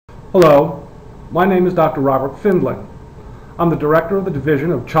Hello, my name is Dr. Robert Findling. I'm the Director of the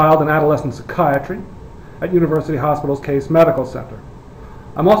Division of Child and Adolescent Psychiatry at University Hospital's Case Medical Center.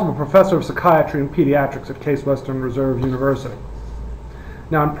 I'm also a Professor of Psychiatry and Pediatrics at Case Western Reserve University.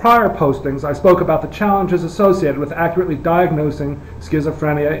 Now, in prior postings, I spoke about the challenges associated with accurately diagnosing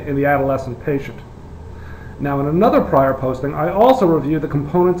schizophrenia in the adolescent patient. Now, in another prior posting, I also reviewed the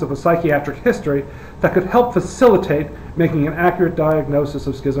components of a psychiatric history that could help facilitate making an accurate diagnosis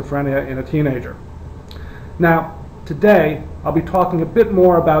of schizophrenia in a teenager. Now, today, I'll be talking a bit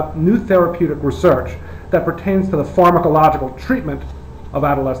more about new therapeutic research that pertains to the pharmacological treatment of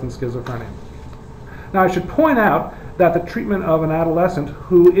adolescent schizophrenia. Now, I should point out that the treatment of an adolescent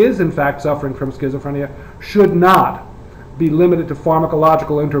who is in fact suffering from schizophrenia should not be limited to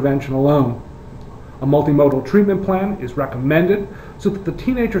pharmacological intervention alone. A multimodal treatment plan is recommended so that the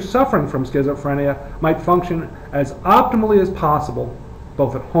teenager suffering from schizophrenia might function as optimally as possible,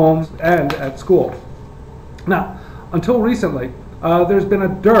 both at home and at school. Now, until recently, there's been a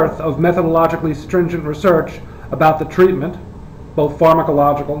dearth of methodologically stringent research about the treatment, both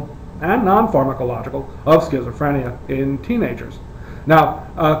pharmacological and non-pharmacological, of schizophrenia in teenagers.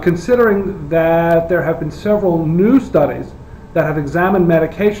 Now, considering that there have been several new studies that have examined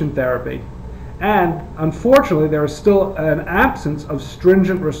medication therapy, and unfortunately there is still an absence of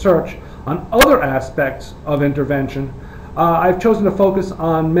stringent research on other aspects of intervention, I've chosen to focus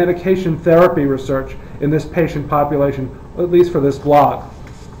on medication therapy research in this patient population, at least for this blog.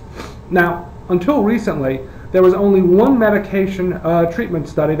 Now, until recently, there was only one medication treatment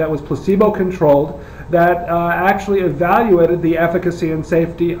study that was placebo-controlled that actually evaluated the efficacy and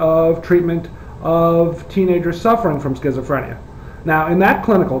safety of treatment of teenagers suffering from schizophrenia. Now, in that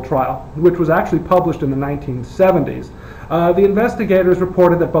clinical trial, which was actually published in the 1970s, the investigators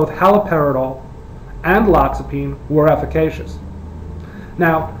reported that both haloperidol and loxapine were efficacious.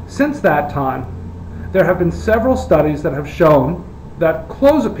 Now, since that time, there have been several studies that have shown that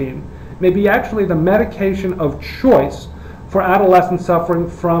clozapine may be actually the medication of choice for adolescents suffering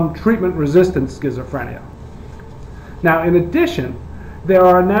from treatment-resistant schizophrenia. Now, in addition, there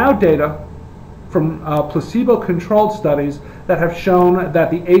are now data from placebo-controlled studies that have shown that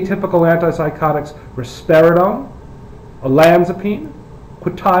the atypical antipsychotics risperidone, olanzapine,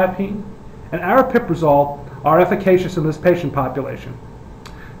 quetiapine, and aripiprazole are efficacious in this patient population.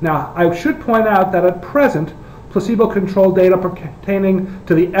 Now, I should point out that at present, placebo-controlled data pertaining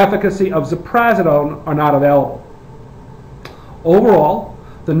to the efficacy of ziprasidone are not available. Overall,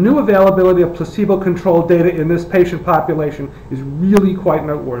 the new availability of placebo-controlled data in this patient population is really quite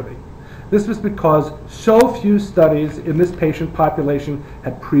noteworthy. This was because so few studies in this patient population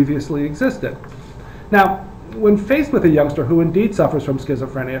had previously existed. Now, when faced with a youngster who indeed suffers from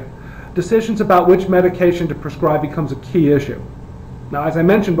schizophrenia, decisions about which medication to prescribe becomes a key issue. Now, as I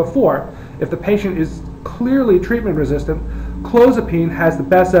mentioned before, if the patient is clearly treatment resistant, clozapine has the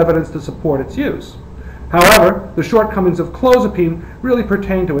best evidence to support its use. However, the shortcomings of clozapine really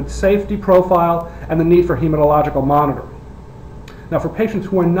pertain to its safety profile and the need for hematological monitoring. Now, for patients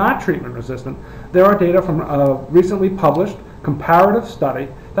who are not treatment resistant, there are data from a recently published comparative study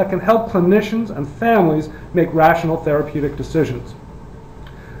that can help clinicians and families make rational therapeutic decisions.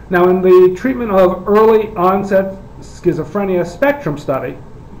 Now, in the treatment of early onset schizophrenia spectrum study,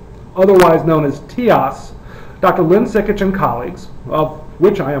 otherwise known as TEOSS, Dr. Lynn Sikich and colleagues, of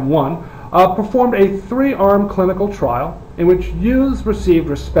which I am one, performed a 3-arm clinical trial in which youths received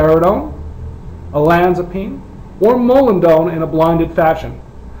risperidone, olanzapine, or molindone in a blinded fashion.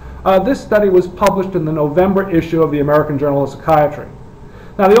 This study was published in the November issue of the American Journal of Psychiatry.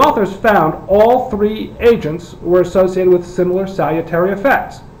 Now, the authors found all 3 agents were associated with similar salutary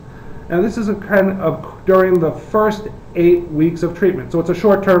effects. Now, this is during the first 8 weeks of treatment, so it's a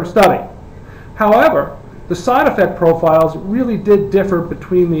short-term study. However, the side effect profiles really did differ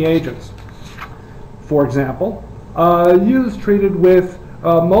between the agents. For example, youths treated with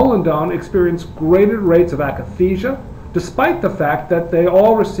molindone experienced greater rates of akathisia, despite the fact that they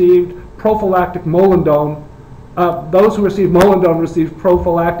all received prophylactic molindone. Those who received molindone received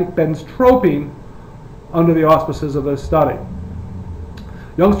prophylactic benztropine under the auspices of this study.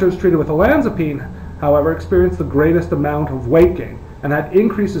 Youngsters treated with olanzapine, however, experienced the greatest amount of weight gain and had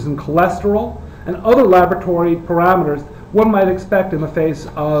increases in cholesterol and other laboratory parameters one might expect in the face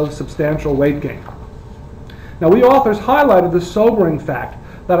of substantial weight gain. Now, we authors highlighted the sobering fact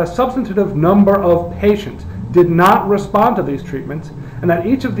that a substantive number of patients did not respond to these treatments, and that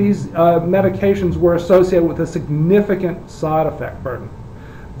each of these medications were associated with a significant side effect burden,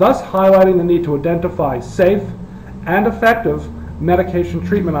 thus highlighting the need to identify safe and effective medication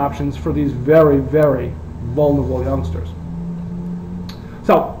treatment options for these very, very vulnerable youngsters.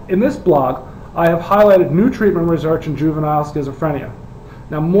 So, in this blog, I have highlighted new treatment research in juvenile schizophrenia.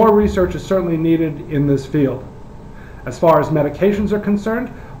 Now, more research is certainly needed in this field. As far as medications are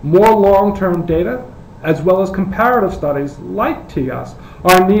concerned, more long-term data, as well as comparative studies like TEOSS,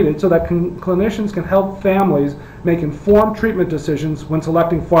 are needed so that clinicians can help families make informed treatment decisions when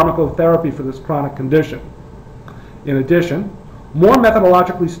selecting pharmacotherapy for this chronic condition. In addition, more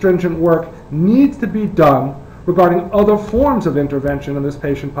methodologically stringent work needs to be done regarding other forms of intervention in this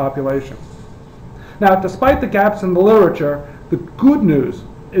patient population. Now, despite the gaps in the literature, the good news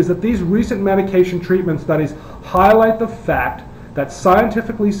is that these recent medication treatment studies highlight the fact that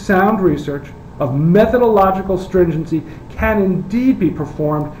scientifically sound research of methodological stringency can indeed be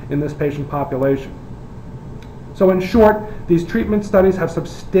performed in this patient population. So in short, these treatment studies have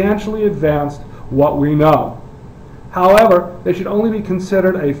substantially advanced what we know. However, they should only be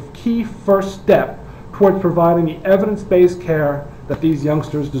considered a key first step towards providing the evidence-based care that these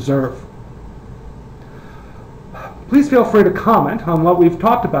youngsters deserve. Please feel free to comment on what we've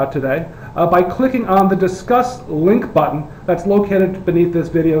talked about today by clicking on the Discuss link button that's located beneath this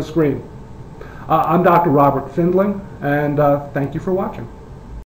video screen. I'm Dr. Robert Findling, and thank you for watching.